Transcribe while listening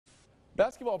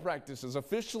Basketball practices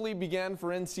officially began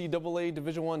for NCAA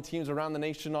Division I teams around the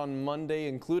nation on Monday,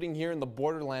 including here in the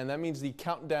borderland. That means the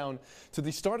countdown to the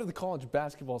start of the college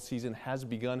basketball season has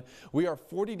begun. We are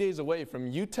 40 days away from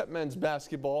UTEP men's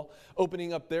basketball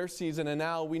opening up their season, and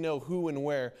now we know who and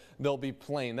where they'll be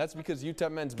playing. That's because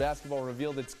UTEP men's basketball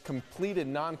revealed its completed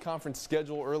non-conference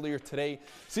schedule earlier today.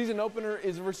 Season opener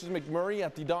is versus McMurray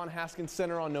at the Don Haskins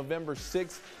Center on November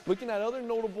 6th. Looking at other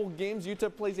notable games,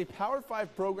 UTEP plays a Power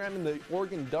 5 program in the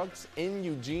Oregon Ducks in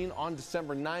Eugene on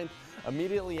December 9th.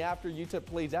 Immediately after, UTEP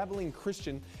plays Abilene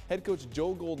Christian, head coach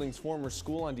Joe Golding's former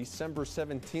school, on December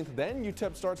 17th. Then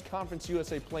UTEP starts Conference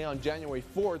USA play on January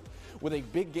 4th with a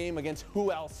big game against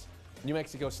who else? New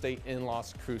Mexico State in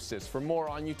Las Cruces. For more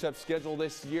on UTEP's schedule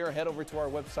this year, head over to our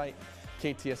website,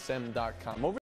 ktsm.com.